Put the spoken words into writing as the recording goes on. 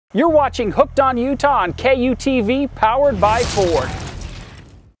You're watching Hooked on Utah on KUTV, powered by Ford.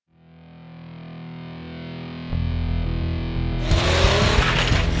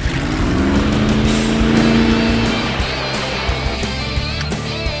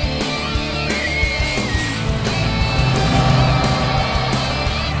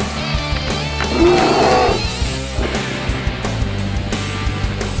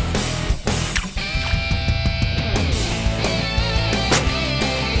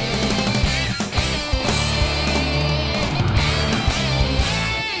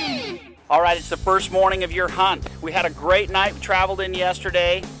 All right, it's the first morning of your hunt. We had a great night. We traveled in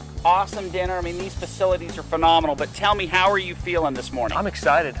yesterday. Awesome dinner. I mean, these facilities are phenomenal. But tell me, how are you feeling this morning? I'm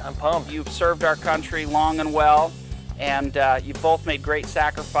excited. I'm pumped. You've served our country long and well, and you've both made great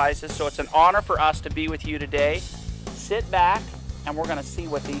sacrifices. So it's an honor for us to be with you today. Sit back, and we're going to see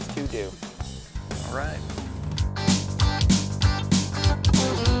what these two do. All right.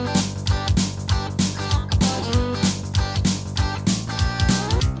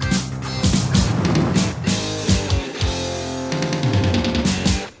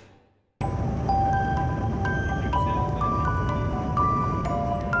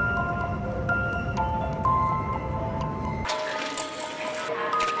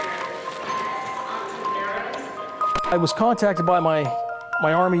 I was contacted by my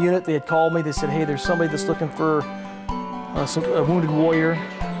Army unit. They had called me. They said, hey, there's somebody that's looking for a wounded warrior.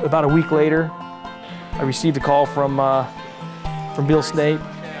 About a week later, I received a call from Bill Snape,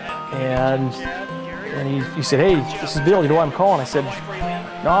 and he said, hey, this is Bill, you know why I'm calling? I said,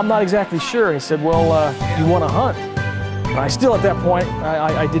 no, I'm not exactly sure. And he said, well, you want to hunt? But I still, at that point,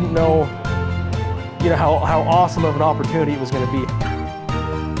 I didn't know, how awesome of an opportunity it was going to be.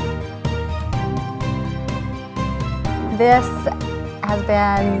 This has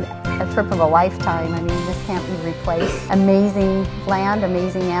been a trip of a lifetime. I mean, this can't be replaced. Amazing land,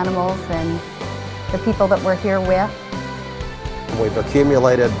 amazing animals, and the people that we're here with. We've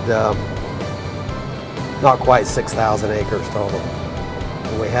accumulated not quite 6,000 acres total.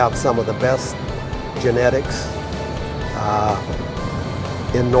 And we have some of the best genetics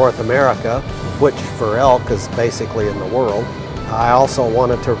in North America, which for elk is basically in the world. I also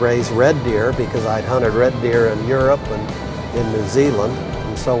wanted to raise red deer because I'd hunted red deer in Europe and in New Zealand.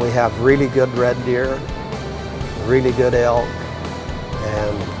 And so we have really good red deer, really good elk,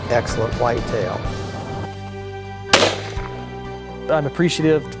 and excellent whitetail. I'm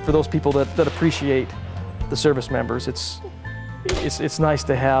appreciative for those people that appreciate the service members. It's nice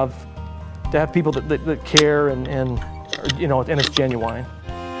to have people that care and it's genuine.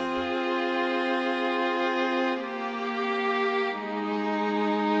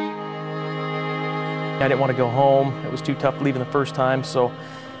 I didn't want to go home. It was too tough leaving the first time, so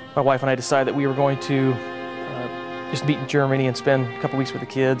my wife and I decided that we were going to just meet in Germany and spend a couple weeks with the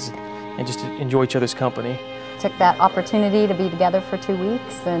kids and just enjoy each other's company. Took that opportunity to be together for 2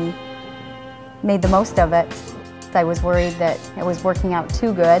 weeks and made the most of it. I was worried that it was working out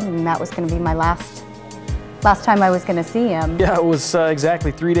too good and that was going to be my last time I was going to see him. Yeah, it was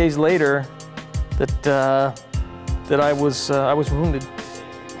exactly 3 days later that I was wounded.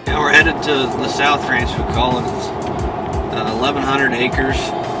 Yeah, we're headed to the South Ranch, we call it. It's 1,100 acres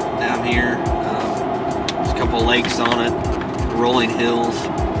down here. There's a couple of lakes on it, rolling hills.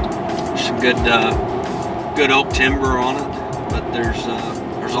 There's some good oak timber on it, but there's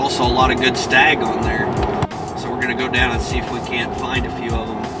also a lot of good stag on there. So we're going to go down and see if we can't find a few of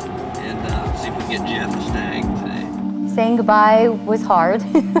them and see if we can get Jeff a stag today. Saying goodbye was hard.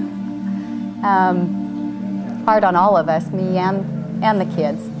 Hard on all of us, me and the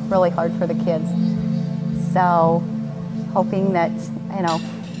kids. Really hard for the kids. So, hoping that,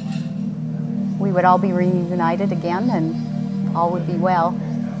 we would all be reunited again and all would be well.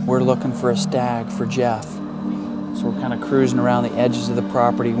 We're looking for a stag for Jeff. So we're kind of cruising around the edges of the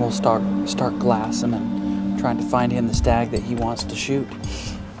property and we'll start glassing and trying to find him the stag that he wants to shoot.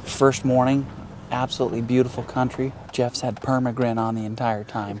 First morning, absolutely beautiful country. Jeff's had permagrin on the entire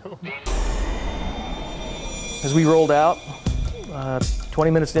time. As we rolled out,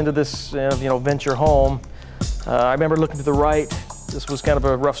 20 minutes into this venture home, I remember looking to the right. This was kind of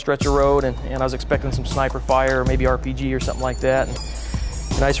a rough stretch of road, and I was expecting some sniper fire or maybe RPG or something like that.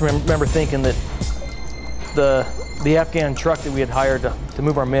 And I just remember thinking that the Afghan truck that we had hired to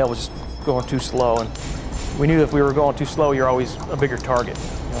move our mail was just going too slow, and we knew if we were going too slow, you're always a bigger target.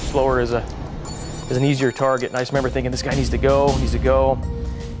 Slower is an easier target. And I just remember thinking, this guy needs to go.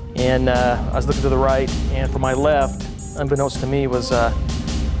 And I was looking to the right, and from my left, unbeknownst to me, was a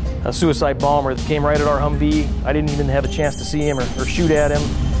suicide bomber that came right at our Humvee. I didn't even have a chance to see him or shoot at him.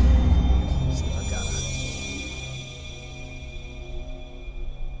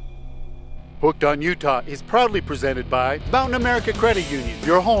 Hooked on Utah is proudly presented by Mountain America Credit Union,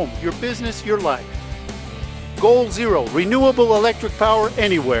 your home, your business, your life. Goal Zero, renewable electric power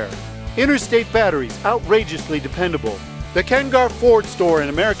anywhere. Interstate Batteries, outrageously dependable. The Kengar Ford Store in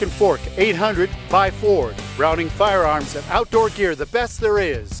American Fork, 800 by Ford. Routing firearms and outdoor gear the best there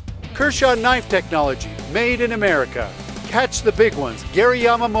is. Kershaw Knife Technology, made in America. Catch the big ones, Gary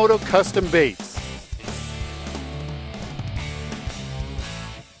Yamamoto Custom Baits.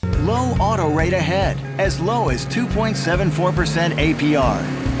 Low auto rate ahead, as low as 2.74% APR.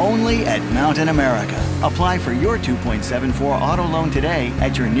 Only at Mountain America. Apply for your 2.74 auto loan today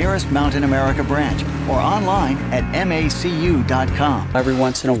at your nearest Mountain America branch or online at macu.com. Every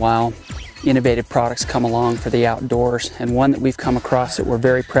once in a while, innovative products come along for the outdoors, and one that we've come across that we're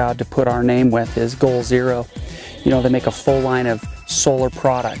very proud to put our name with is Goal Zero. You know, they make a full line of solar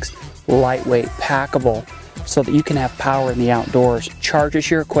products, lightweight, packable, so that you can have power in the outdoors. Charges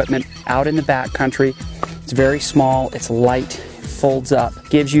your equipment out in the backcountry. It's very small, it's light, it folds up,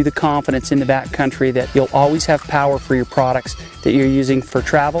 gives you the confidence in the backcountry that you'll always have power for your products that you're using for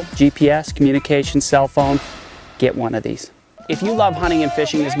travel, GPS, communication, cell phone. Get one of these. If you love hunting and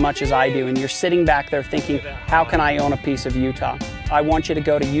fishing as much as I do, and you're sitting back there thinking, how can I own a piece of Utah? I want you to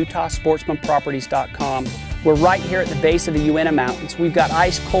go to utahsportsmanproperties.com. We're right here at the base of the Uinta Mountains. We've got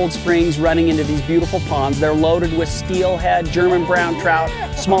ice cold springs running into these beautiful ponds. They're loaded with steelhead, German brown trout,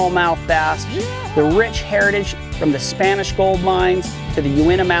 smallmouth bass. The rich heritage from the Spanish gold mines to the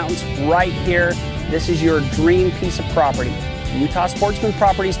Uinta Mountains right here. This is your dream piece of property.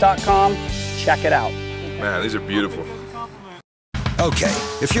 utahsportsmanproperties.com. Check it out. Man, these are beautiful. Okay,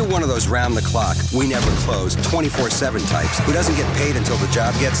 if you're one of those round-the-clock, we never close, 24/7 types who doesn't get paid until the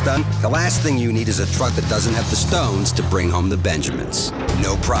job gets done, the last thing you need is a truck that doesn't have the stones to bring home the Benjamins.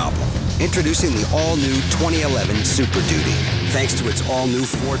 No problem. Introducing the all-new 2011 Super Duty. Thanks to its all-new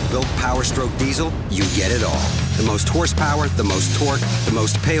Ford-built Power Stroke diesel, you get it all. The most horsepower, the most torque, the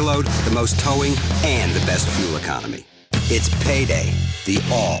most payload, the most towing, and the best fuel economy. It's payday. The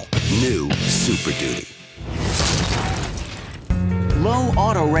all-new Super Duty. Low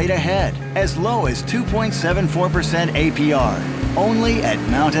auto rate ahead, as low as 2.74% APR. Only at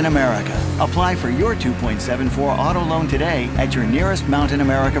Mountain America. Apply for your 2.74 auto loan today at your nearest Mountain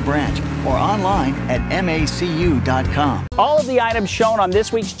America branch or online at macu.com. All of the items shown on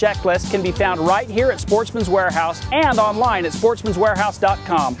this week's checklist can be found right here at Sportsman's Warehouse and online at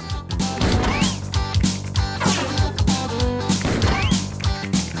sportsmanswarehouse.com.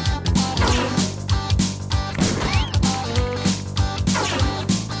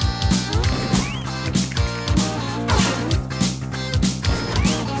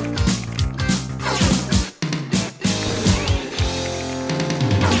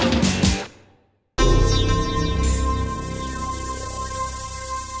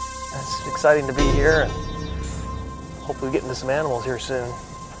 Exciting to be here and hopefully get into some animals here soon.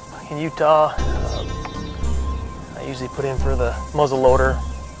 In Utah, I usually put in for the muzzle loader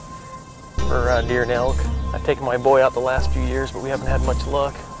for deer and elk. I've taken my boy out the last few years, but we haven't had much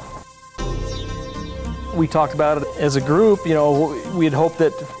luck. We talked about it as a group. You know, we had hoped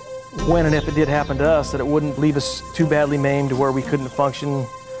that when and if it did happen to us, that it wouldn't leave us too badly maimed to where we couldn't function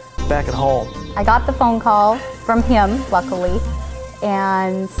back at home. I got the phone call from him, luckily.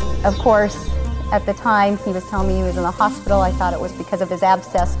 And of course, at the time, he was telling me he was in the hospital. I thought it was because of his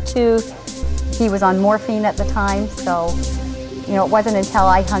abscessed tooth. He was on morphine at the time, so you know, it wasn't until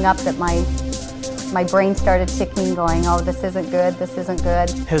I hung up that my brain started ticking, going, oh, this isn't good, this isn't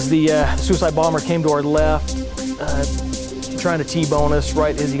good. As the suicide bomber came to our left, trying to T-bone us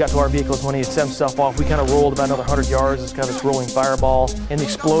right as he got to our vehicles, when he had set himself off, we kind of rolled about another 100 yards. It's kind of this rolling fireball, and the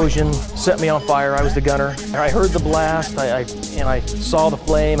explosion set me on fire. I was the gunner. I heard the blast, and I saw the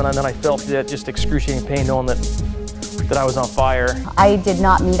flame, and then I felt that just excruciating pain knowing that I was on fire. I did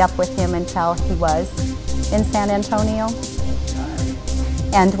not meet up with him until he was in San Antonio.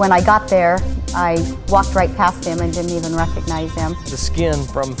 And when I got there, I walked right past him and didn't even recognize him. The skin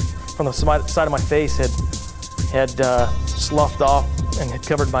from the side of my face had sloughed off and had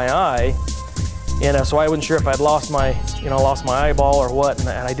covered my eye, and so I wasn't sure if I'd lost my eyeball or what, and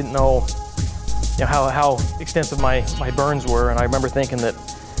I didn't know, how extensive my burns were. And I remember thinking that,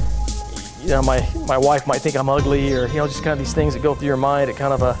 my wife might think I'm ugly, or just kind of these things that go through your mind at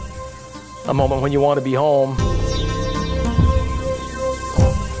kind of a moment when you want to be home.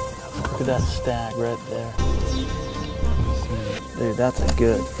 Look at that stag right there. Dude, that's a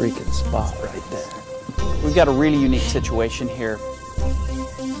good freaking spot right there. We've got a really unique situation here.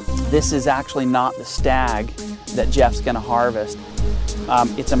 This is actually not the stag that Jeff's going to harvest.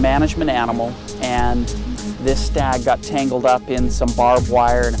 It's a management animal, and This stag got tangled up in some barbed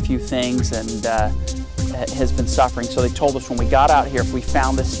wire and a few things and has been suffering. So they told us when we got out here, if we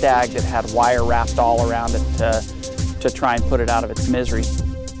found this stag that had wire wrapped all around it to try and put it out of its misery.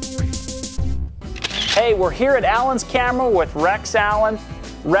 Hey, we're here at Allen's Camera with Rex Allen.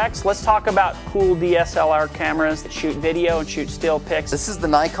 Rex, let's talk about cool DSLR cameras that shoot video and shoot still pics. This is the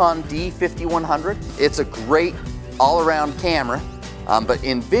Nikon D5100. It's a great all-around camera, but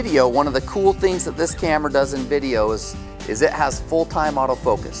in video, one of the cool things that this camera does in video is it has full-time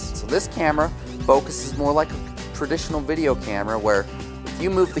autofocus. So this camera focuses more like a traditional video camera where if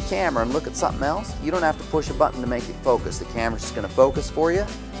you move the camera and look at something else, you don't have to push a button to make it focus. The camera's just going to focus for you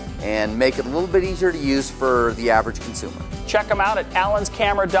and make it a little bit easier to use for the average consumer. Check them out at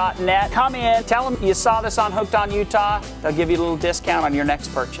allenscamera.net. Come in, tell them you saw this on Hooked on Utah. They'll give you a little discount on your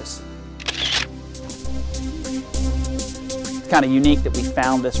next purchase. It's kind of unique that we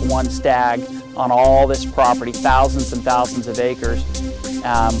found this one stag on all this property, thousands and thousands of acres.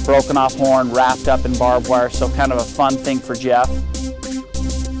 Broken off horn, wrapped up in barbed wire, so kind of a fun thing for Jeff.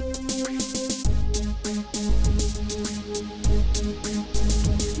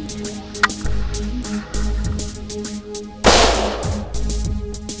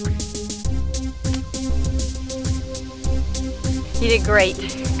 You did great.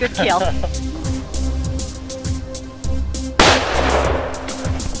 Good kill.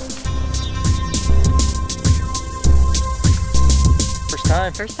 First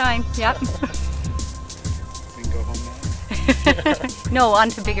time? First time, yep. We can go home now. No, on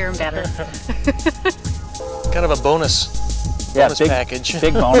to bigger and better. Kind of a bonus package.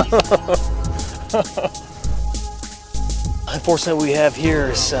 Big bonus. Unfortunately, what we have here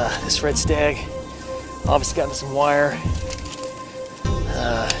is this red stag. Obviously got into some wire.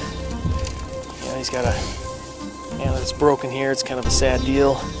 He's got a antler that's broken here. It's kind of a sad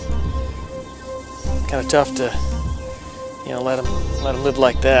deal. Kind of tough to, let him live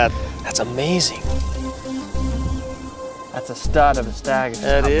like that. That's amazing. That's a stud of a stag.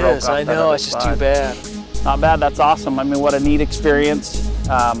 That is. I know. It's just too bad. Not bad. That's awesome. I mean, what a neat experience.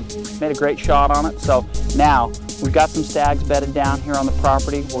 Made a great shot on it. So now we've got some stags bedded down here on the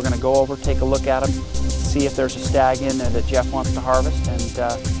property. We're going to go over, take a look at them, see if there's a stag in there that Jeff wants to harvest, and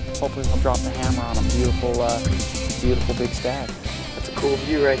hopefully he'll drop the hammer on a beautiful, beautiful big stag. That's a cool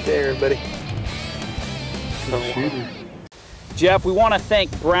view right there, everybody. Jeff, we want to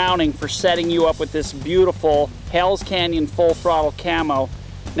thank Browning for setting you up with this beautiful Hell's Canyon full throttle camo.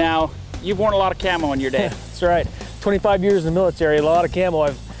 Now, you've worn a lot of camo in your day. That's right. 25 years in the military, a lot of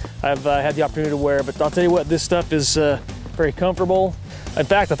camo I've had the opportunity to wear, but I'll tell you what, this stuff is very comfortable. In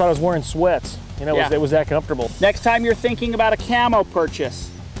fact, I thought I was wearing sweats. It was that comfortable. Next time you're thinking about a camo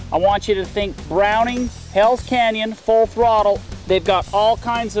purchase, I want you to think Browning, Hell's Canyon, full throttle. They've got all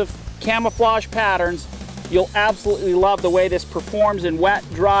kinds of camouflage patterns. You'll absolutely love the way this performs in wet,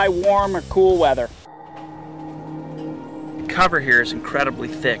 dry, warm, or cool weather. The cover here is incredibly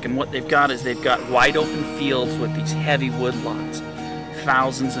thick, and what they've got is they've got wide open fields with these heavy woodlots,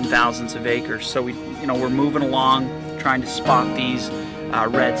 thousands and thousands of acres. So we're moving along, trying to spot these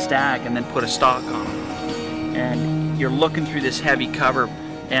red stag and then put a stock on them. And you're looking through this heavy cover,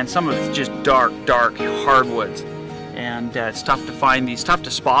 and some of it's just dark hardwoods. And it's tough to find these, tough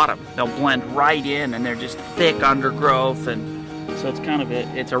to spot them. They'll blend right in, and they're just thick undergrowth, and so it's kind of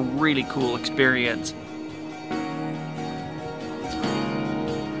it's a really cool experience.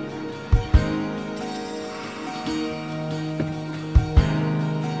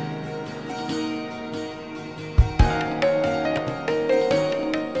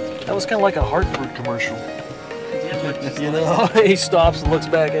 That was kind of like a Hartford commercial. He stops and looks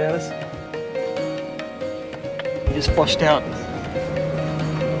back at us. He just flushed out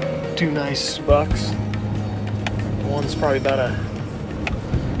 2 nice bucks. One's probably about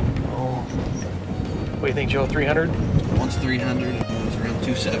what do you think, Joe, 300? One's 300, one's around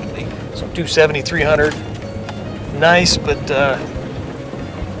 270. So 270, 300. Nice, but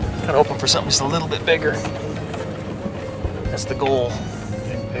kind of hoping for something just a little bit bigger. That's the goal.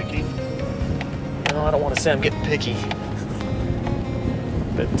 Getting picky? No, I don't want to say I'm getting picky.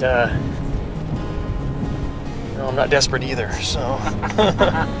 But no, I'm not desperate either, so.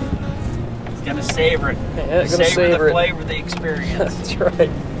 It's gonna savor it. Yeah, savor the flavor of the experience. That's right.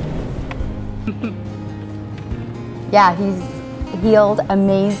 Yeah, he's healed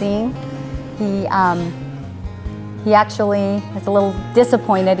amazing. He actually is a little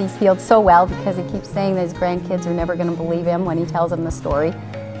disappointed he's healed so well because he keeps saying that his grandkids are never going to believe him when he tells them the story.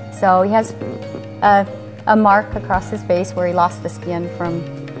 So he has a mark across his face where he lost the skin from,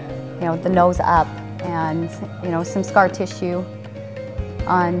 the nose up, and some scar tissue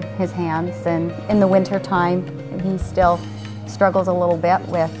on his hands, and in the winter time he still struggles a little bit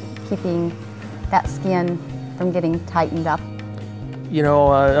with keeping that skin from getting tightened up. You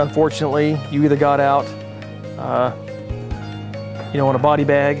know, unfortunately, you either got out, you know, in a body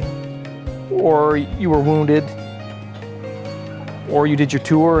bag, or you were wounded, or you did your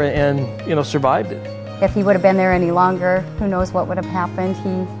tour and you know, survived it. If he would have been there any longer, who knows what would have happened.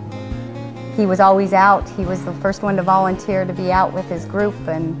 He was always out. He was the first one to volunteer to be out with his group,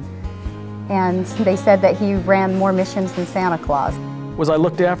 and they said that he ran more missions than Santa Claus. Was I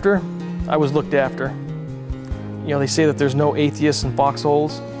looked after? I was looked after. You know, they say that there's no atheists in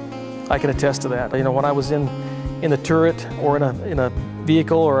foxholes. I can attest to that. You know, when I was in the turret or in a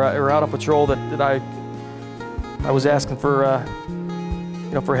vehicle or out on patrol, that I was asking for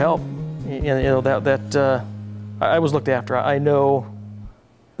you know, for help. You know, I was looked after. I know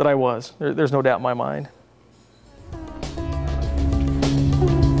that I was. There's no doubt in my mind.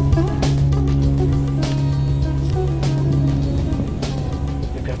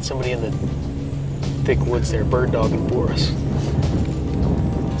 We've got somebody in the thick woods there, bird dogging for us.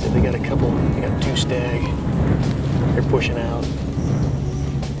 So they got they got 2 stag. They're pushing out.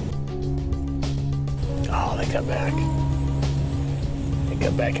 Oh, they got back. They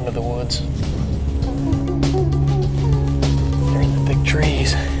got back into the woods. They're in the thick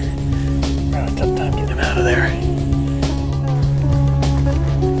trees. We're having a tough time getting them out of there.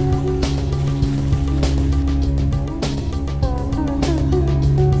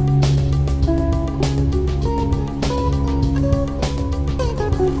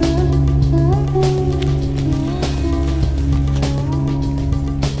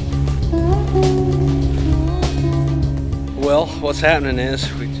 Well, what's happening is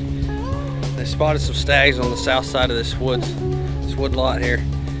they spotted some stags on the south side of this wood lot here.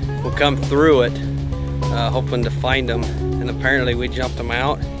 We'll come through it, hoping to find them, and apparently we jumped them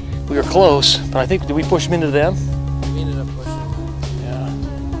out. We were close, but I think, did we push them into them? We ended up pushing them.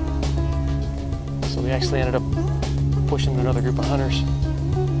 Yeah. So we actually ended up pushing another group of hunters.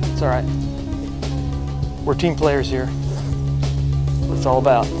 It's all right. We're team players here. That's what it's all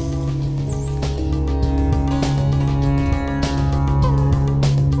about.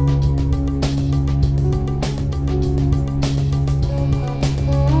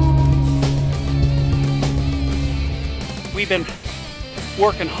 We've been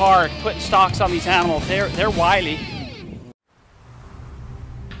working hard, putting stocks on these animals. They're wily.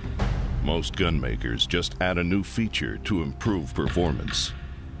 Most gun makers just add a new feature to improve performance.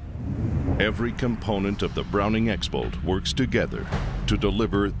 Every component of the Browning X-Bolt works together to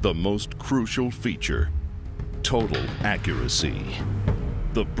deliver the most crucial feature: total accuracy.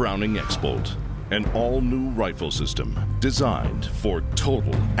 The Browning X-Bolt, an all-new rifle system designed for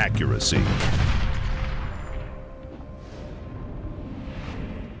total accuracy.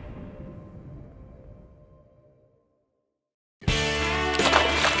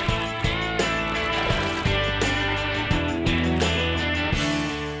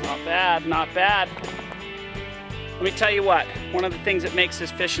 Not bad. Let me tell you what, one of the things that makes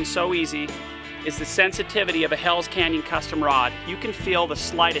this fishing so easy is the sensitivity of a Hell's Canyon custom rod. You can feel the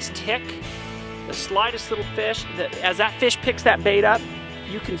slightest tick, the slightest little fish. As that fish picks that bait up,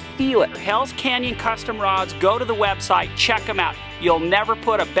 you can feel it. Hell's Canyon custom rods, go to the website, check them out. You'll never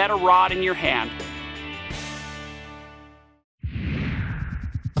put a better rod in your hand.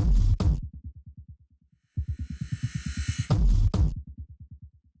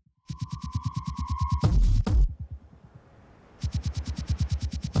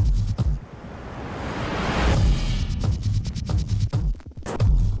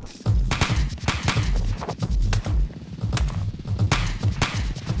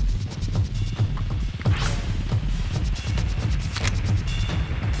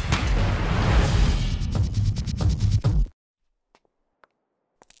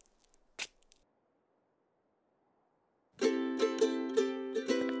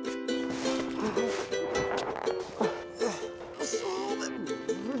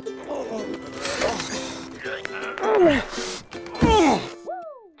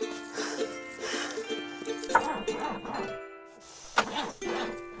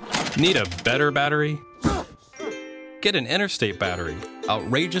 Need a better battery? Get an Interstate battery.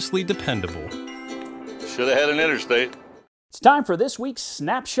 Outrageously dependable. Should have had an Interstate. It's time for this week's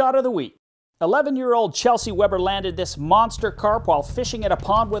Snapshot of the Week. 11-year-old Chelsea Weber landed this monster carp while fishing at a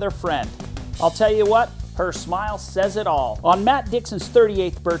pond with her friend. I'll tell you what, her smile says it all. On Matt Dixon's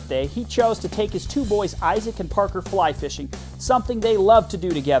 38th birthday, he chose to take his 2 boys, Isaac and Parker, fly fishing, something they love to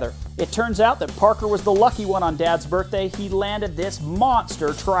do together. It turns out that Parker was the lucky one on Dad's birthday. He landed this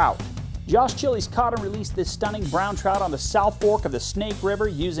monster trout. Josh Chili's caught and released this stunning brown trout on the South Fork of the Snake River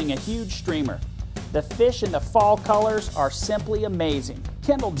using a huge streamer. The fish in the fall colors are simply amazing.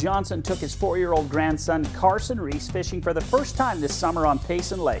 Kendall Johnson took his 4-year-old grandson Carson Reese fishing for the first time this summer on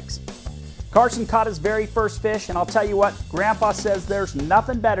Payson Lakes. Carson caught his very first fish, and I'll tell you what, Grandpa says there's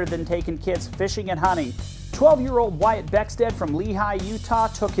nothing better than taking kids fishing and hunting. 12-year-old Wyatt Beckstead from Lehi, Utah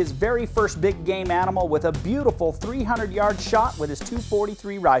took his very first big game animal with a beautiful 300-yard shot with his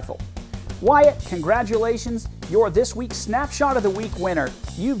 .243 rifle. Wyatt, congratulations, you're this week's Snapshot of the Week winner.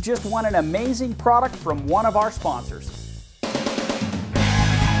 You've just won an amazing product from one of our sponsors.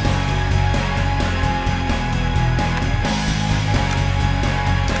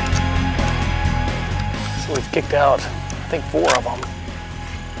 So we've kicked out, I think, 4 of them.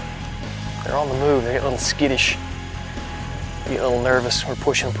 They're on the move, they get a little skittish. They get a little nervous, we're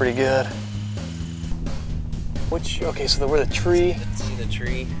pushing pretty good. Okay, so we're the tree. See the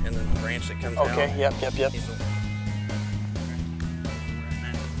tree and then the branch that comes down? Okay, yep. Yeah,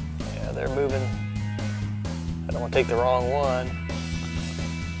 they're moving. I don't want to take the wrong one.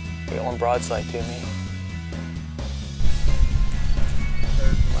 We got one broadside to me.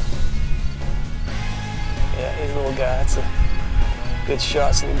 Yeah, he's a little guy. That's a good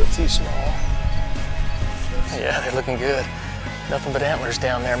shot. It's a little bit too small. Yeah, they're looking good. Nothing but antlers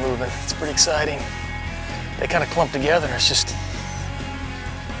down there moving. It's pretty exciting. They kind of clump together, and it's just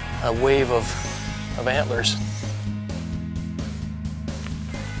a wave of antlers.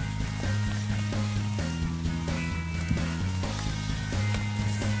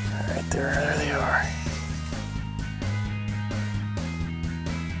 Right there they are.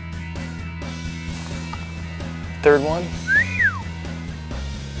 Third one.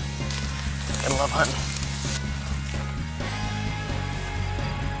 I love hunting.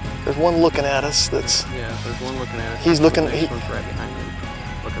 There's one looking at us that's... Yeah, there's one looking at us. He's looking... This one's right behind him,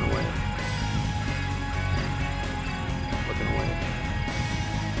 looking away. Looking away.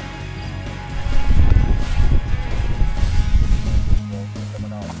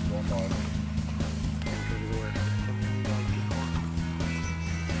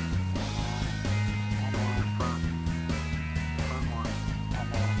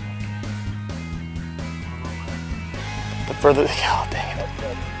 The further they go, oh, dang it.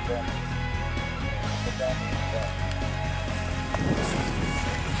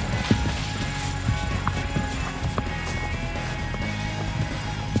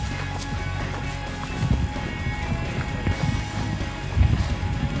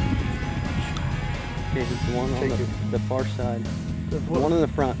 Okay, he's the one on the far side. The one in the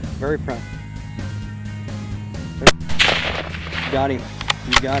front, very front. Got him.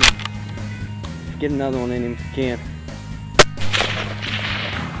 You got him. Get another one in him if you can.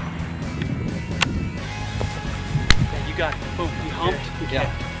 You got it. Boom. You humped?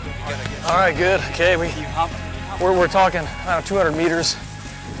 Yeah. All right, good. Okay, we're talking 200 meters.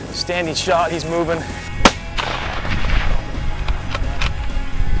 Standing shot, he's moving.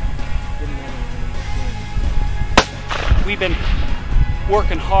 We've been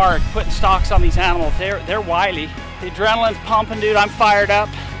working hard, putting stocks on these animals. They're wily. The adrenaline's pumping, dude. I'm fired up,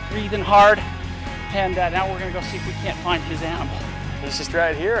 breathing hard. And now we're gonna go see if we can't find his animal. He's just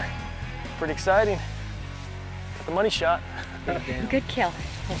right here. Pretty exciting. Got the money shot. Good kill.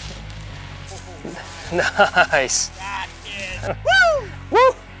 Nice. That is, woo!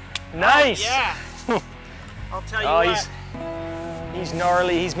 Woo! Nice. Oh, yeah. I'll tell you what. He's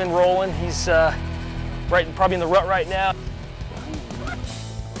gnarly. He's been rolling. He's probably in the rut right now.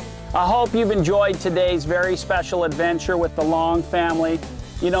 I hope you've enjoyed today's very special adventure with the Long family.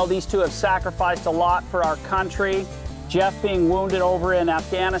 You know, these two have sacrificed a lot for our country. Jeff being wounded over in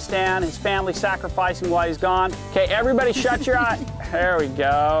Afghanistan, his family sacrificing while he's gone. Okay, everybody shut your eye. There we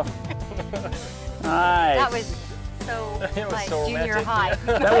go. Nice. That was so like so junior romantic. high.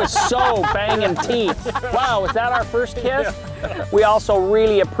 That was so banging teeth. Wow, was that our first kiss? We also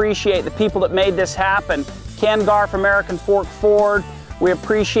really appreciate the people that made this happen. Ken Garf, American Fork Ford. We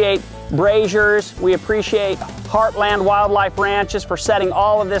appreciate Braziers. We appreciate Heartland Wildlife Ranches for setting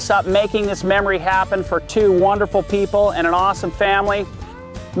all of this up, making this memory happen for two wonderful people and an awesome family.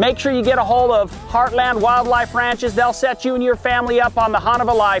 Make sure you get a hold of Heartland Wildlife Ranches. They'll set you and your family up on the hunt of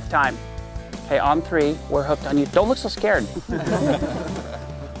a lifetime. Okay, on 3, we're hooked on you. Don't look so scared.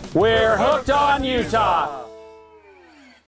 We're hooked on Utah.